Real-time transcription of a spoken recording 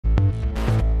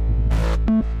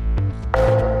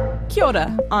Kia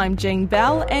ora, I'm Jean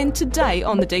Bell, and today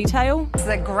on The Detail...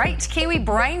 The Great Kiwi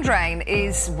Brain Drain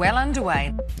is well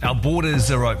underway. Our borders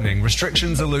are opening,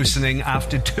 restrictions are loosening.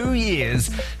 After 2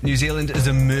 years, New Zealand is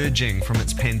emerging from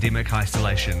its pandemic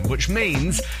isolation, which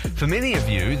means, for many of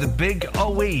you, the big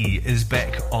OE is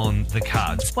back on the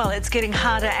cards. Well, it's getting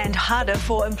harder and harder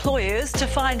for employers to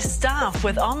find staff,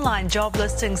 with online job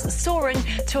listings soaring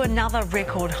to another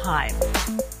record high.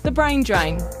 The brain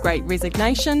drain, great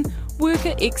resignation,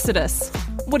 worker exodus.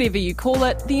 Whatever you call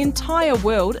it, the entire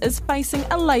world is facing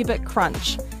a labour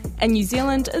crunch, and New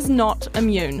Zealand is not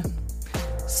immune.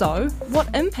 So, what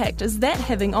impact is that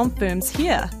having on firms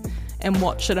here? And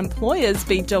what should employers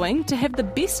be doing to have the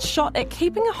best shot at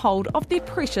keeping a hold of their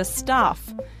precious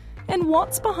staff? And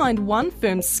what's behind one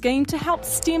firm's scheme to help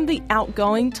stem the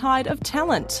outgoing tide of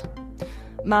talent?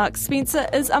 Mark Spencer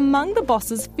is among the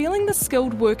bosses feeling the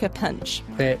skilled worker pinch.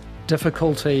 That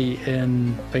difficulty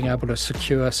in being able to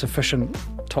secure sufficient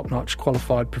top-notch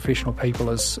qualified professional people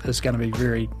is going to be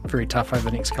very, very tough over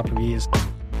the next couple of years.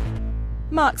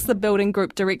 Mark's the building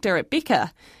group director at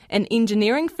Beca, an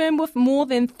engineering firm with more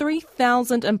than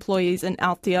 3,000 employees in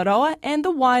Aotearoa and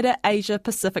the wider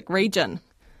Asia-Pacific region.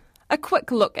 A quick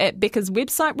look at Beca's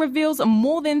website reveals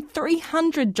more than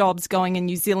 300 jobs going in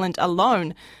New Zealand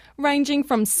alone, ranging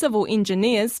from civil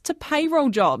engineers to payroll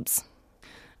jobs.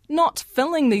 Not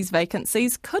filling these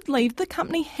vacancies could leave the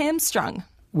company hamstrung.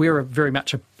 We're very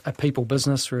much a people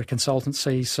business. We're a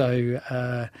consultancy, so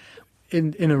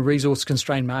in a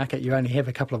resource-constrained market, you only have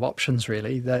a couple of options,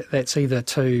 really. That's either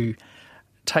to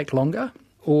take longer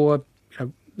or,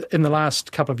 in the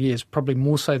last couple of years, probably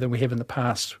more so than we have in the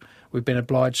past, we've been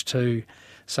obliged to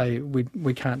say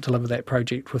we can't deliver that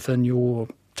project within your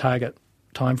target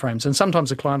timeframes. And sometimes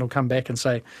the client will come back and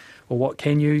say, well, what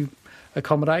can you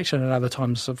accommodate? And at other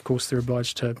times, of course, they're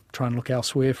obliged to try and look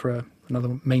elsewhere for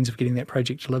another means of getting that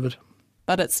project delivered.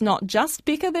 But it's not just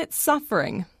Beca that's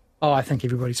suffering. Oh, I think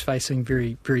everybody's facing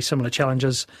very, very similar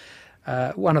challenges.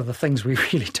 One of the things we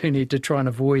really do need to try and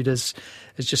avoid is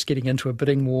just getting into a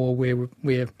bidding war where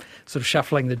we're sort of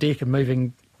shuffling the deck and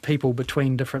moving people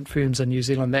between different firms in New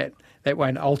Zealand. That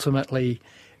won't ultimately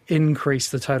increase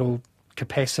the total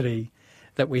capacity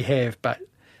that we have. But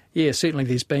yeah, certainly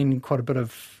there's been quite a little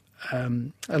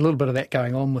bit of that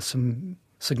going on, with some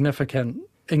significant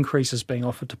increases being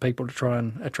offered to people to try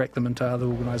and attract them into other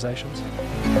organisations.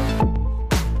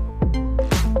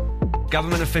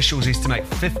 Government officials estimate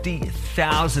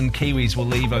 50,000 Kiwis will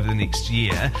leave over the next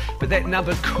year, but that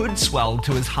number could swell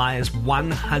to as high as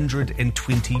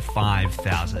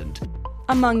 125,000.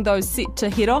 Among those set to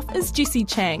head off is Jessie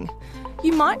Chang.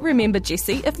 You might remember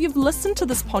Jessie if you've listened to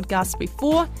this podcast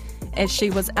before, as she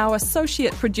was our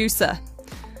associate producer.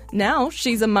 Now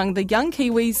she's among the young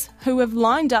Kiwis who have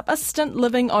lined up a stint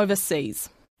living overseas.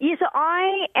 Yeah, so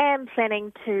I am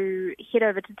planning to head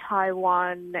over to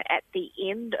Taiwan at the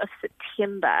end of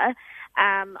September.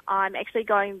 I'm actually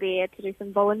going there to do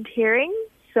some volunteering,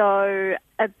 so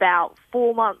about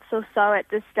 4 months or so at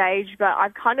this stage, but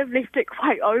I've kind of left it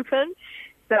quite open.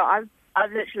 So I've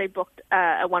literally booked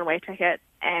a one-way ticket,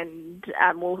 and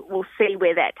we'll see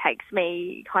where that takes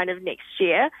me kind of next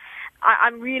year.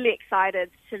 I'm really excited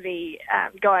to be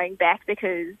going back,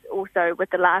 because also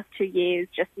with the last 2 years,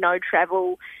 just no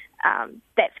travel,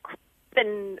 that's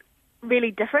been really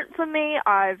different for me.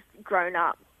 I've grown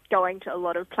up going to a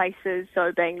lot of places,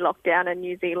 so being locked down in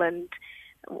New Zealand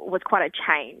was quite a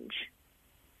change.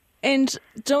 And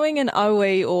doing an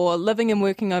OE or living and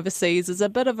working overseas is a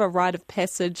bit of a rite of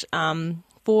passage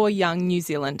for young New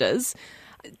Zealanders.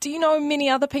 Do you know many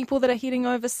other people that are heading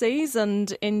overseas,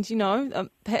 and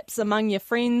perhaps among your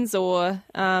friends or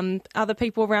other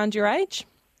people around your age?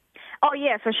 Oh,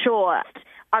 yeah, for sure.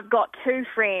 I've got 2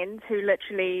 friends who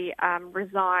literally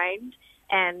resigned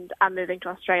and are moving to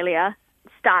Australia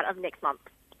start of next month,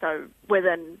 so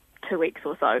within 2 weeks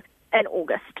or so, in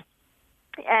August.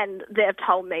 And they've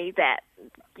told me that,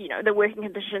 the working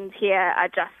conditions here are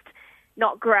just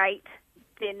not great.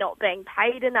 They're not being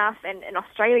paid enough, and in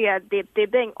Australia they're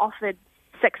being offered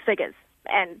 6 figures,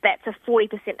 and that's a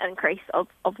 40% increase of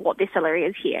what their salary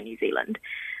is here in New Zealand.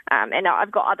 And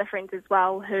I've got other friends as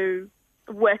well who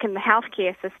work in the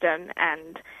healthcare system,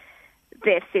 and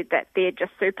they've said that they're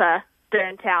just super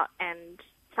burnt out, and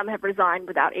some have resigned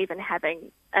without even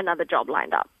having another job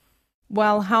lined up.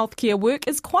 While healthcare work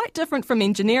is quite different from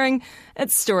engineering,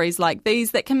 it's stories like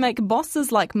these that can make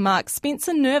bosses like Mark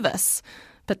Spencer nervous,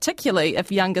 particularly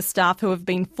if younger staff who have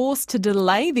been forced to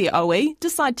delay their OE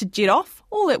decide to jet off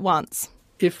all at once.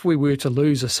 If we were to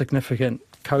lose a significant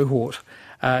cohort,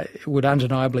 it would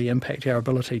undeniably impact our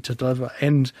ability to deliver.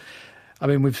 And I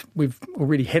mean, we've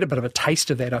already had a bit of a taste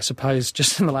of that, I suppose,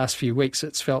 just in the last few weeks.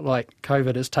 It's felt like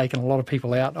COVID has taken a lot of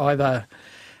people out. Either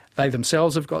they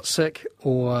themselves have got sick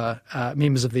or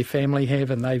members of their family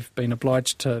have, and they've been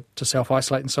obliged to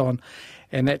self-isolate and so on.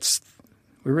 And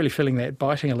we're really feeling that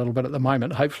biting a little bit at the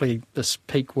moment. Hopefully this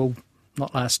peak will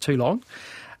not last too long.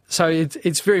 So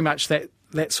it's very much that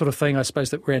sort of thing, I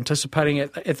suppose, that we're anticipating.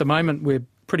 At the moment, we're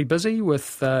pretty busy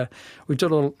with, we've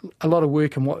done a lot of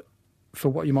work for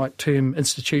what you might term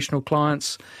institutional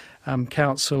clients,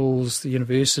 councils, the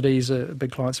universities are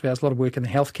big clients of ours, a lot of work in the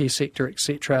healthcare sector,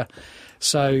 etc.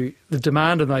 So the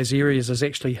demand in those areas is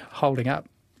actually holding up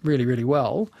really, really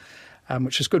well,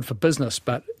 which is good for business,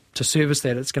 but to service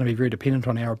that, it's going to be very dependent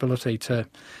on our ability to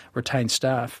retain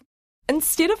staff.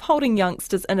 Instead of holding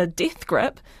youngsters in a death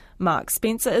grip, Mark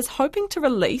Spencer is hoping to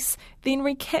release, then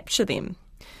recapture them.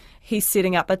 He's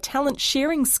setting up a talent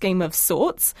sharing scheme of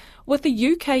sorts with a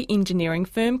UK engineering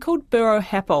firm called Burrow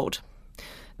Happold.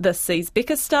 This sees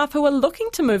Becker staff who are looking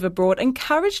to move abroad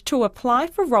encouraged to apply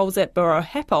for roles at Burrow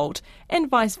Happold and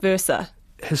vice versa.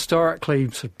 Historically,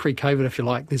 sort of pre-COVID, if you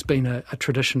like, there's been a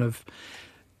tradition of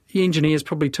engineers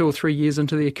probably 2 or 3 years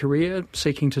into their career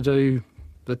seeking to do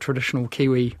the traditional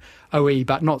Kiwi OE,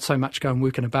 but not so much go and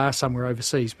work in a bar somewhere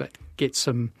overseas, but get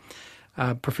some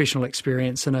professional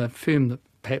experience in a firm that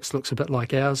perhaps looks a bit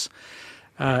like ours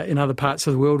in other parts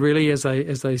of the world, really, as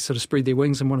they sort of spread their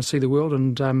wings and want to see the world.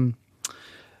 And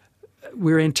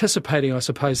we're anticipating, I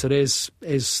suppose, that as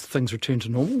things return to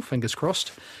normal, fingers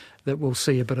crossed, that we'll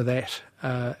see a bit of that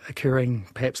occurring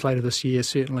perhaps later this year,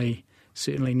 certainly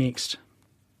next.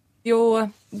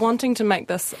 You're wanting to make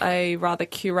this a rather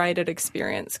curated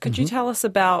experience. Could you tell us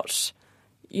about,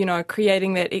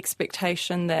 creating that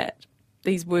expectation that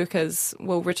these workers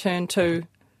will return to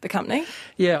the company?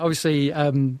 Yeah, obviously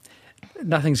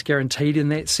nothing's guaranteed in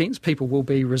that sense. People will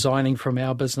be resigning from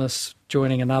our business,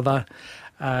 joining another.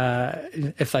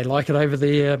 If they like it over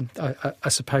there, I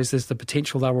suppose there's the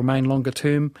potential they'll remain longer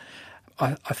term.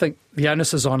 I think the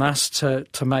onus is on us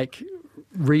to make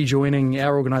rejoining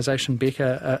our organisation,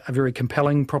 Becker, a very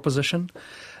compelling proposition.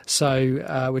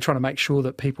 So we're trying to make sure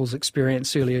that people's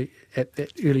experience at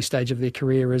that early stage of their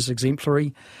career is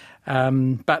exemplary,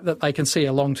 but that they can see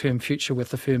a long-term future with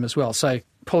the firm as well. So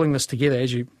pulling this together,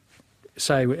 as you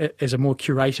say, as a more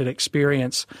curated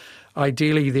experience,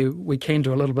 ideally we can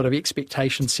do a little bit of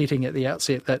expectation setting at the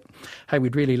outset that, hey,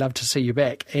 we'd really love to see you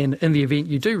back. And in the event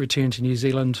you do return to New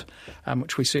Zealand,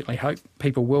 which we certainly hope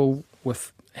people will,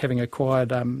 with having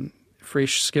acquired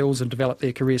fresh skills and develop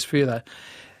their careers further,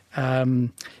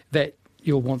 that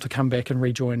you'll want to come back and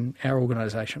rejoin our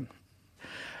organisation.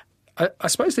 I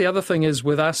suppose the other thing is,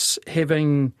 with us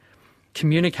having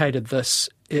communicated this,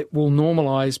 it will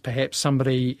normalise perhaps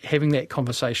somebody having that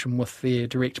conversation with their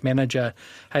direct manager,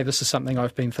 hey, this is something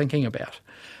I've been thinking about.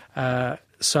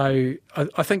 So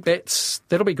I think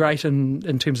that'll be great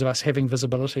in terms of us having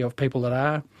visibility of people that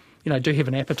are, do have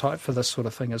an appetite for this sort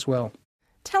of thing as well.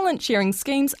 Talent sharing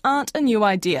schemes aren't a new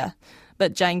idea,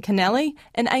 but Jane Kennelly,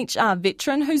 an HR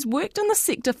veteran who's worked in the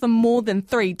sector for more than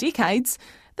 3 decades,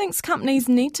 thinks companies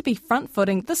need to be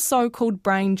front-footing the so-called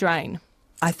brain drain.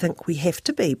 I think we have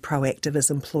to be proactive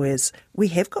as employers. We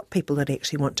have got people that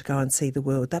actually want to go and see the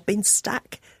world. They've been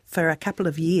stuck for a couple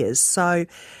of years, so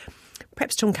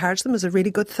perhaps to encourage them is a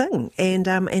really good thing, and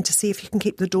to see if you can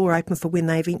keep the door open for when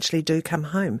they eventually do come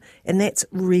home. And that's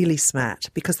really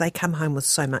smart because they come home with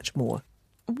so much more.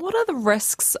 What are the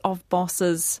risks of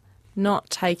bosses not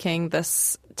taking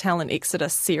this talent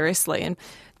exodus seriously and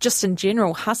just in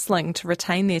general hustling to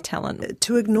retain their talent?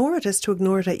 To ignore it is to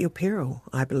ignore it at your peril,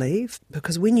 I believe,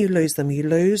 because when you lose them, you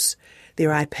lose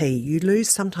their IP, you lose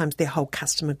sometimes their whole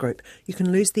customer group, you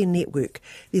can lose their network.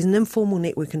 There's an informal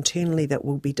network internally that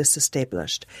will be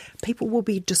disestablished. People will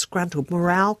be disgruntled,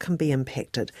 morale can be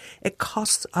impacted. It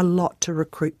costs a lot to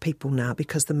recruit people now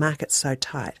because the market's so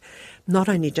tight. Not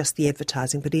only just the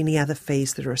advertising, but any other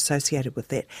fees that are associated with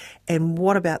that. And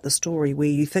what about the story where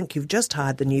you think you've just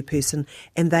hired the new person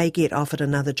and they get offered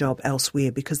another job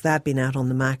elsewhere because they've been out on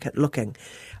the market looking?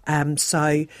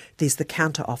 So there's the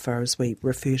counter offer, as we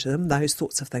refer to them. Those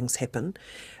sorts of things happen.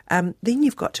 Then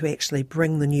you've got to actually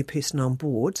bring the new person on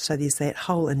board. So there's that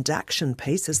whole induction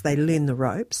piece as they learn the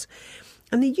ropes.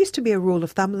 And there used to be a rule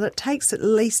of thumb that it takes at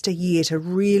least a year to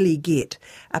really get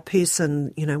a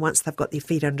person, once they've got their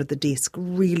feet under the desk,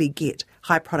 really get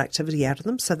high productivity out of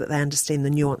them so that they understand the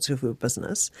nuance of your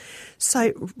business.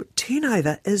 So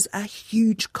turnover is a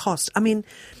huge cost. I mean,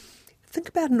 think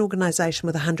about an organisation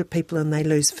with 100 people and they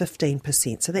lose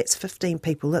 15%. So that's 15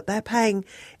 people that they're paying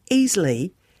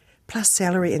easily plus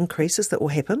salary increases that will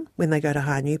happen when they go to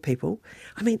hire new people.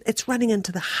 I mean, it's running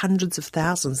into the hundreds of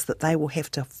thousands that they will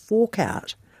have to fork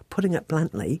out, putting it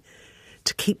bluntly,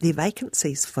 to keep their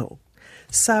vacancies full.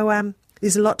 So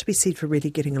there's a lot to be said for really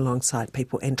getting alongside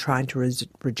people and trying to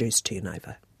reduce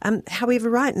turnover. However,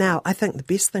 right now, I think the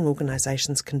best thing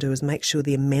organisations can do is make sure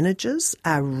their managers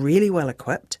are really well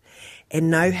equipped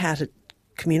and know how to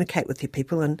communicate with their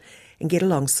people and get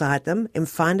alongside them and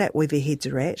find out where their heads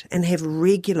are at and have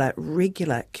regular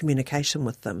communication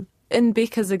with them. In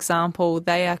Becca's example,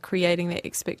 they are creating that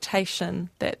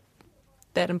expectation that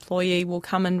that employee will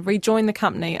come and rejoin the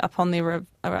company upon their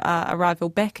arrival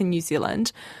back in New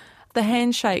Zealand. The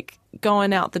handshake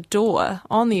going out the door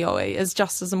on the OE is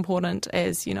just as important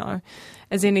as,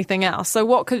 as anything else. So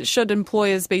what should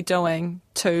employers be doing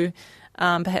to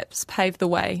perhaps pave the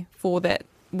way for that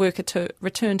worker to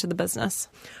return to the business?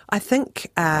 I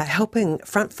think helping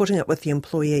front-footing it with the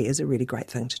employee is a really great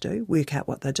thing to do. Work out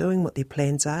what they're doing, what their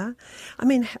plans are. I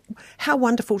mean, how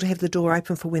wonderful to have the door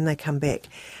open for when they come back.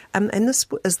 And this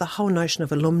is the whole notion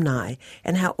of alumni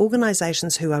and how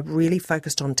organisations who are really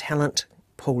focused on talent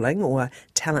pooling or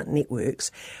talent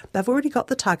networks, they've already got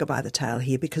the tiger by the tail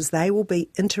here because they will be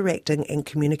interacting and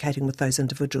communicating with those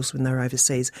individuals when they're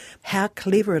overseas. How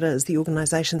clever it is, the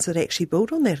organisations that actually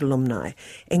build on that alumni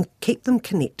and keep them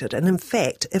connected. And in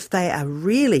fact, if they are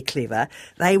really clever,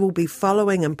 they will be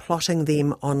following and plotting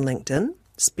them on LinkedIn,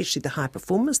 especially the high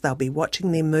performers. They'll be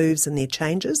watching their moves and their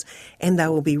changes, and they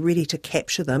will be ready to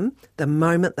capture them the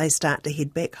moment they start to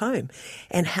head back home.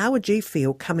 And how would you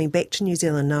feel coming back to New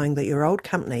Zealand knowing that your old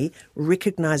company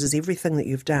recognises everything that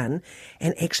you've done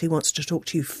and actually wants to talk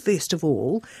to you first of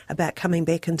all about coming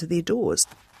back into their doors?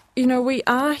 We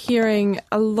are hearing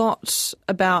a lot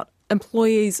about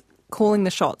employees calling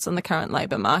the shots in the current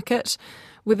labour market,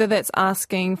 whether that's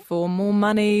asking for more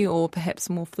money or perhaps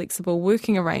more flexible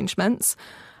working arrangements.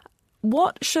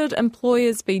 What should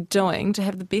employers be doing to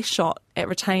have the best shot at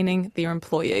retaining their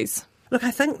employees? Look, I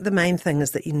think the main thing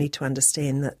is that you need to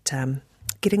understand that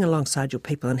getting alongside your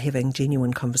people and having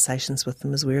genuine conversations with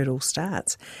them is where it all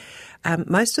starts.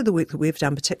 Most of the work that we've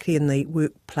done, particularly in the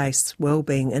Workplace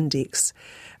Wellbeing Index,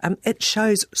 it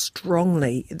shows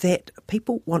strongly that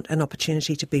people want an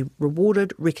opportunity to be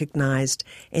rewarded, recognised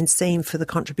and seen for the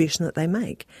contribution that they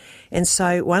make. And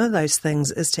so one of those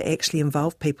things is to actually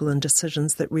involve people in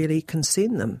decisions that really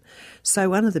concern them. So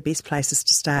one of the best places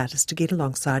to start is to get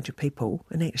alongside your people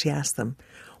and actually ask them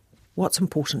what's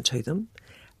important to them.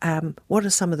 What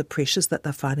are some of the pressures that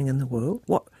they're finding in the world,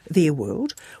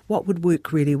 what would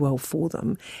work really well for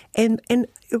them? And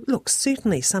look,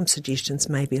 certainly some suggestions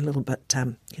may be a little bit,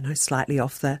 slightly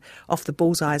off the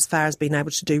bullseye as far as being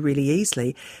able to do really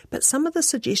easily, but some of the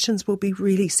suggestions will be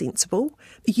really sensible.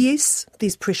 Yes,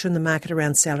 there's pressure in the market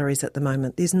around salaries at the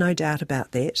moment. There's no doubt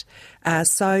about that.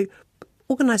 So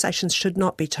organisations should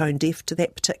not be tone deaf to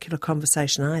that particular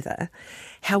conversation either.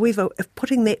 However, if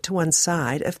putting that to one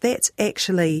side, if that's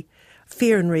actually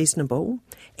fair and reasonable,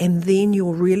 and then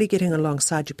you're really getting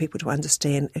alongside your people to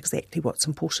understand exactly what's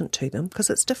important to them, because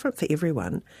it's different for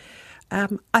everyone,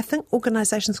 I think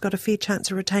organisations got a fair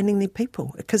chance of retaining their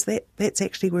people, because that's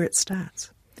actually where it starts.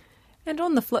 And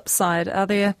on the flip side, are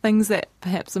there things that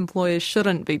perhaps employers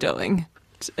shouldn't be doing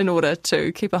in order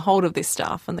to keep a hold of their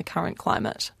staff in the current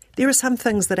climate? There are some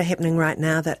things that are happening right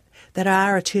now that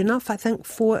are a turn-off, I think,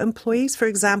 for employees. For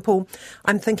example,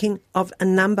 I'm thinking of a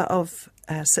number of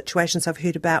situations I've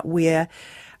heard about where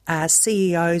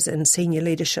CEOs and senior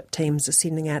leadership teams are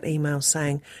sending out emails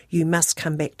saying, you must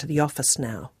come back to the office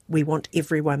now. We want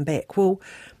everyone back. Well,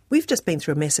 we've just been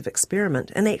through a massive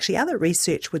experiment, and actually other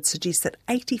research would suggest that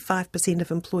 85% of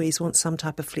employees want some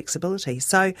type of flexibility.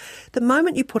 So the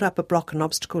moment you put up a block and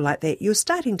obstacle like that, you're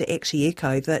starting to actually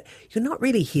echo that you're not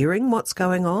really hearing what's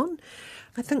going on.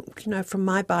 I think, from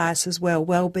my bias as well,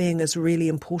 well-being is really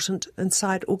important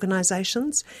inside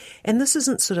organisations. And this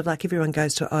isn't sort of like everyone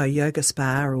goes to a yoga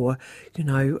spa or,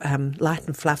 light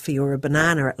and fluffy or a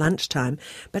banana at lunchtime.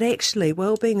 But actually,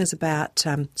 well-being is about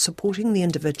supporting the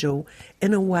individual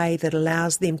in a way that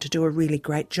allows them to do a really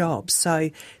great job.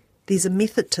 So there's a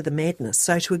method to the madness.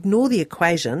 So to ignore the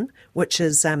equation, which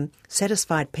is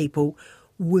satisfied people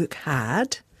work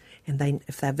hard, and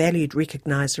if they're valued,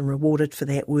 recognised and rewarded for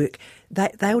that work,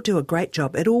 they'll do a great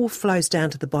job. It all flows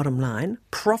down to the bottom line.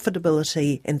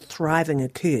 Profitability and thriving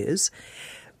occurs.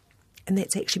 And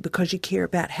that's actually because you care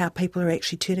about how people are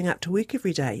actually turning up to work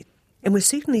every day. And we're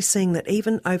certainly seeing that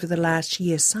even over the last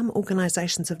year, some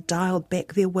organisations have dialed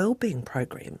back their wellbeing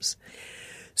programs.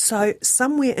 So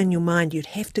somewhere in your mind, you'd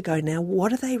have to go, now,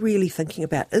 what are they really thinking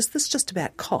about? Is this just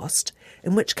about cost?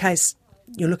 In which case,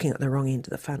 you're looking at the wrong end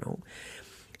of the funnel.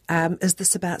 Is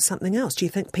this about something else? Do you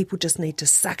think people just need to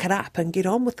suck it up and get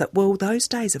on with it? Well, those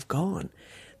days have gone.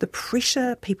 The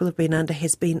pressure people have been under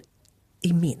has been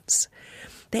immense.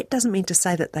 That doesn't mean to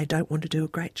say that they don't want to do a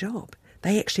great job.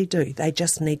 They actually do. They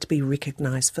just need to be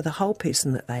recognised for the whole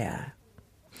person that they are.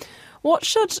 What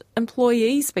should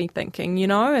employees be thinking? You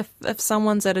know, if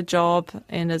someone's at a job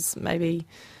and is maybe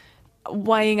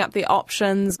weighing up their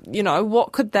options, you know,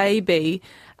 what could they be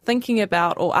thinking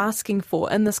about or asking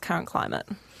for in this current climate?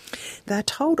 They're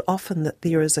told often that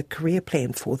there is a career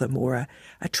plan for them or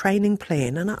a training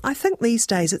plan. And I think these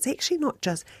days it's actually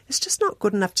it's just not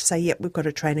good enough to say, yep, we've got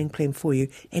a training plan for you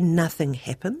and nothing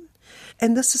happen.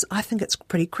 And I think it's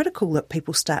pretty critical that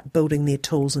people start building their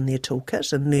tools in their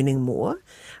toolkit and learning more,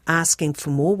 asking for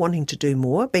more, wanting to do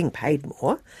more, being paid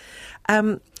more.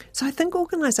 So I think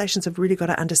organisations have really got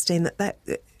to understand that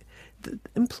the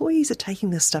employees are taking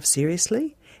this stuff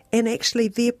seriously, and actually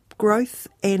their growth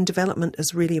and development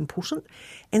is really important.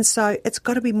 And so it's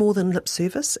got to be more than lip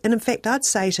service. And in fact, I'd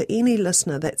say to any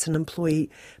listener that's an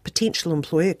potential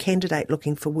employer, candidate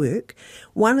looking for work,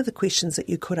 one of the questions that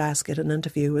you could ask at an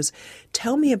interview is,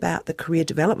 tell me about the career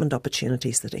development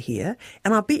opportunities that are here.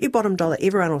 And I'll bet you bottom dollar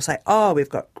everyone will say, oh, we've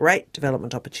got great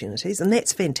development opportunities, and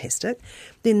that's fantastic.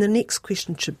 Then the next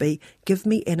question should be, give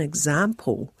me an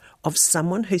example of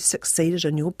someone who succeeded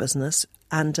in your business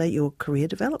under your career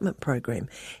development program.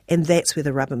 And that's where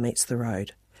the rubber meets the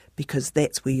road, because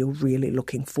that's where you're really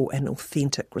looking for an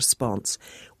authentic response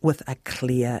with a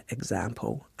clear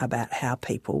example about how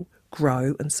people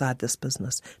grow inside this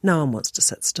business. No one wants to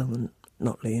sit still and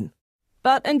not learn.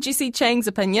 But in Jessie Chang's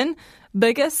opinion,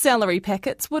 bigger salary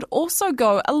packets would also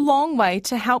go a long way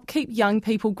to help keep young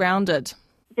people grounded.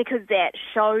 Because that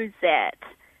shows that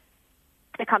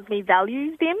the company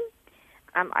values them.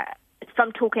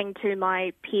 From talking to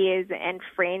my peers and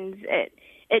friends,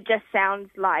 it just sounds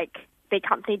like the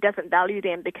company doesn't value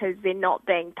them because they're not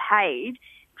being paid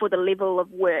for the level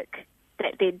of work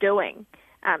that they're doing.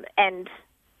 And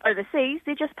overseas,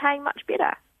 they're just paying much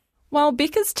better. While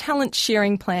Becca's talent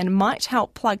sharing plan might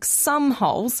help plug some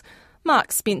holes,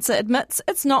 Mark Spencer admits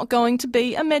it's not going to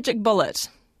be a magic bullet.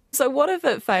 So what if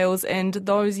it fails and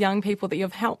those young people that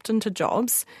you've helped into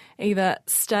jobs either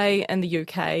stay in the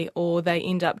UK or they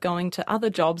end up going to other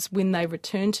jobs when they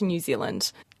return to New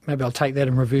Zealand? Maybe I'll take that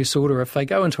in reverse order. If they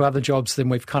go into other jobs, then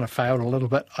we've kind of failed a little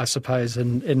bit, I suppose,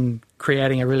 in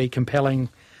creating a really compelling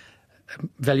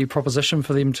value proposition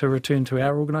for them to return to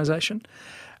our organisation.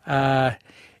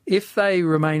 If they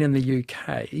remain in the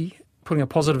UK, putting a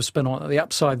positive spin on it, the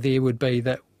upside there would be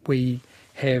that we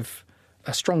have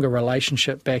a stronger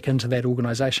relationship back into that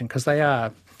organisation, because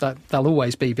they'll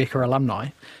always be Becca alumni.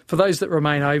 For those that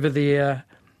remain over there,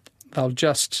 they'll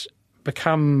just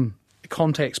become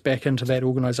contacts back into that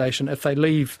organisation. If they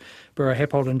leave Burrow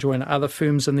Happold and join other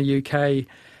firms in the UK,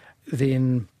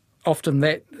 then often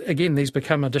these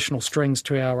become additional strings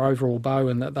to our overall bow,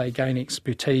 and that they gain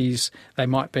expertise. They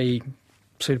might be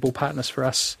suitable partners for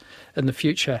us in the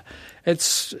future.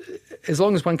 It's as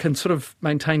long as one can sort of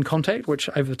maintain contact, which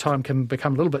over time can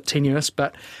become a little bit tenuous,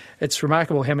 but it's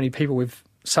remarkable how many people we've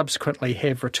subsequently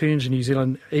have returned to New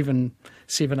Zealand even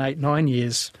 7, 8, 9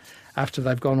 years after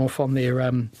they've gone off on their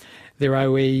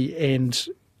OE, and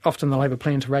often they'll have a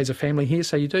plan to raise a family here.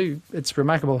 So it's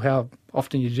remarkable how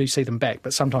often you do see them back,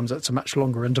 but sometimes it's a much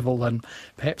longer interval than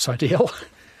perhaps ideal.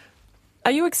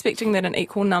 Are you expecting that an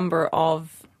equal number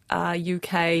of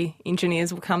UK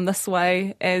engineers will come this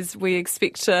way as we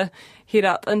expect to head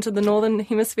up into the Northern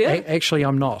Hemisphere? Actually,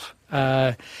 I'm not.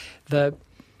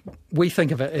 We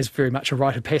think of it as very much a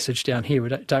rite of passage down here,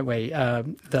 don't we?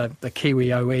 The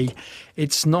Kiwi OE.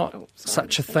 It's not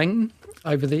such a thing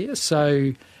over there.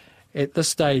 So at this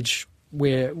stage,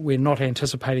 we're not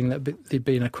anticipating that there'd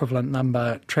be an equivalent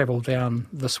number travel down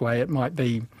this way. It might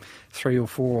be 3 or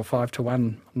 4 or 5 to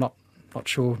 1. Not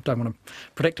sure, don't want to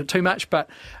predict it too much, but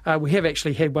we have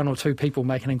actually had 1 or 2 people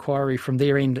make an inquiry from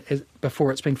their end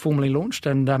before it's been formally launched,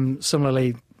 and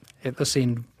similarly at this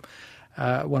end,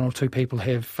 1 or 2 people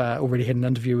have already had an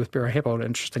interview with Burrow Happold,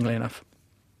 interestingly enough.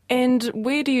 And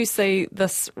where do you see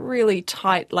this really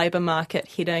tight labour market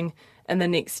heading in the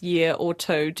next year or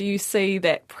two? Do you see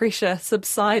that pressure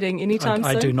subsiding anytime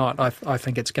soon? I do not. I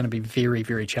think it's going to be very,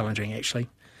 very challenging, actually.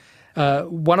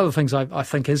 One of the things I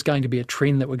think is going to be a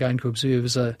trend that we're going to observe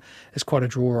is quite a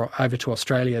draw over to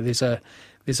Australia. There's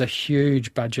a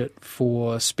huge budget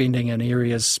for spending in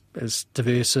areas as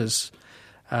diverse as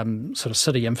sort of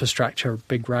city infrastructure,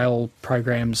 big rail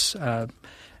programs,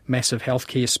 massive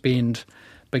healthcare spend,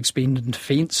 big spend in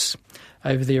defence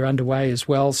over there underway as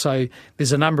well. So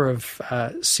there's a number of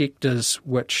sectors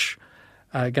which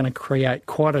going to create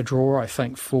quite a draw, I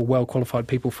think, for well-qualified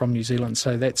people from New Zealand.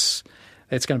 So that's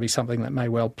going to be something that may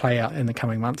well play out in the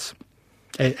coming months.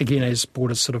 Again, as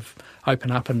borders sort of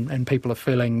open up and people are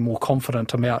feeling more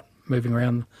confident about moving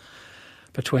around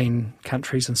between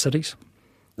countries and cities.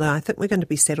 No, I think we're going to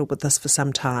be settled with this for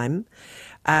some time.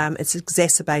 It's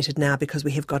exacerbated now because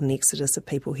we have got an exodus of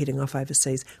people heading off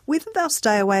overseas. Whether they'll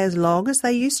stay away as long as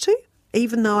they used to,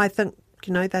 even though I think,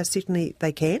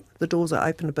 they can. The doors are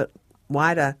open a bit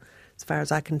wider, as far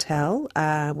as I can tell,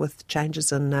 with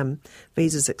changes in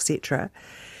visas, etc.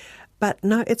 But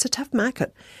no, it's a tough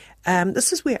market.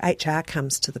 This is where HR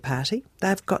comes to the party.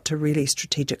 They've got to really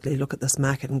strategically look at this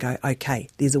market and go, okay,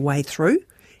 there's a way through,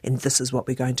 and this is what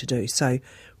we're going to do. So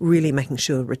really making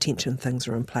sure retention things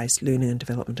are in place, learning and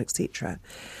development, etc.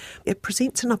 It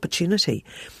presents an opportunity.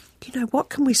 What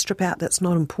can we strip out that's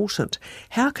not important?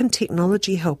 How can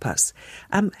technology help us?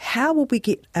 How will we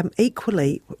get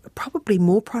equally, probably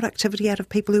more productivity out of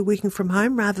people who are working from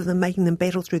home rather than making them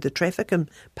battle through the traffic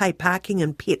and pay parking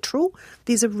and petrol?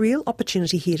 There's a real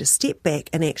opportunity here to step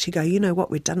back and actually go,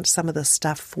 we've done some of this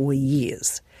stuff for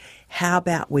years. How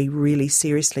about we really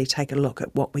seriously take a look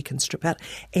at what we can strip out?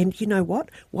 And you know what?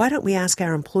 Why don't we ask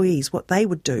our employees what they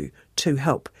would do to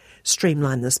help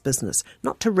streamline this business?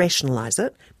 Not to rationalise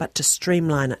it, but to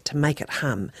streamline it, to make it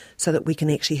hum so that we can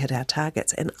actually hit our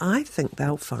targets. And I think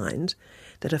they'll find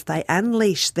that if they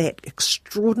unleash that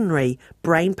extraordinary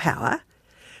brain power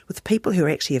with people who are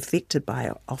actually affected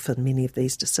by often many of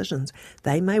these decisions,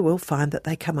 they may well find that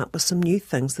they come up with some new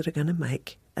things that are going to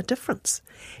make a difference.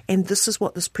 And this is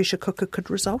what this pressure cooker could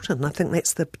result in. I think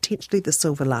that's potentially the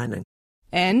silver lining.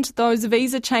 And those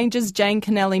visa changes Jane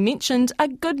Kennelly mentioned are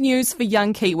good news for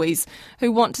young Kiwis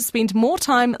who want to spend more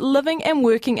time living and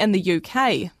working in the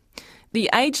UK. The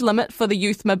age limit for the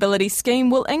Youth Mobility Scheme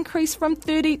will increase from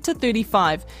 30 to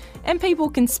 35, and people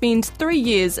can spend 3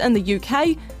 years in the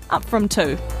UK, up from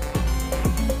 2.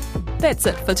 That's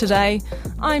it for today.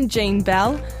 I'm Jean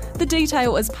Bell. The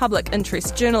Detail is public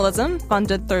interest journalism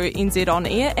funded through NZ On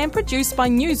Air and produced by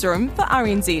Newsroom for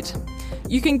RNZ.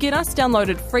 You can get us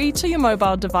downloaded free to your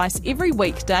mobile device every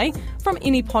weekday from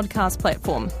any podcast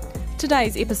platform.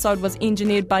 Today's episode was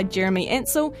engineered by Jeremy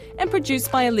Ansell and produced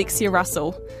by Alexia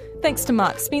Russell. Thanks to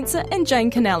Mark Spencer and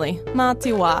Jane Kennelly. Mā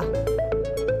te wā.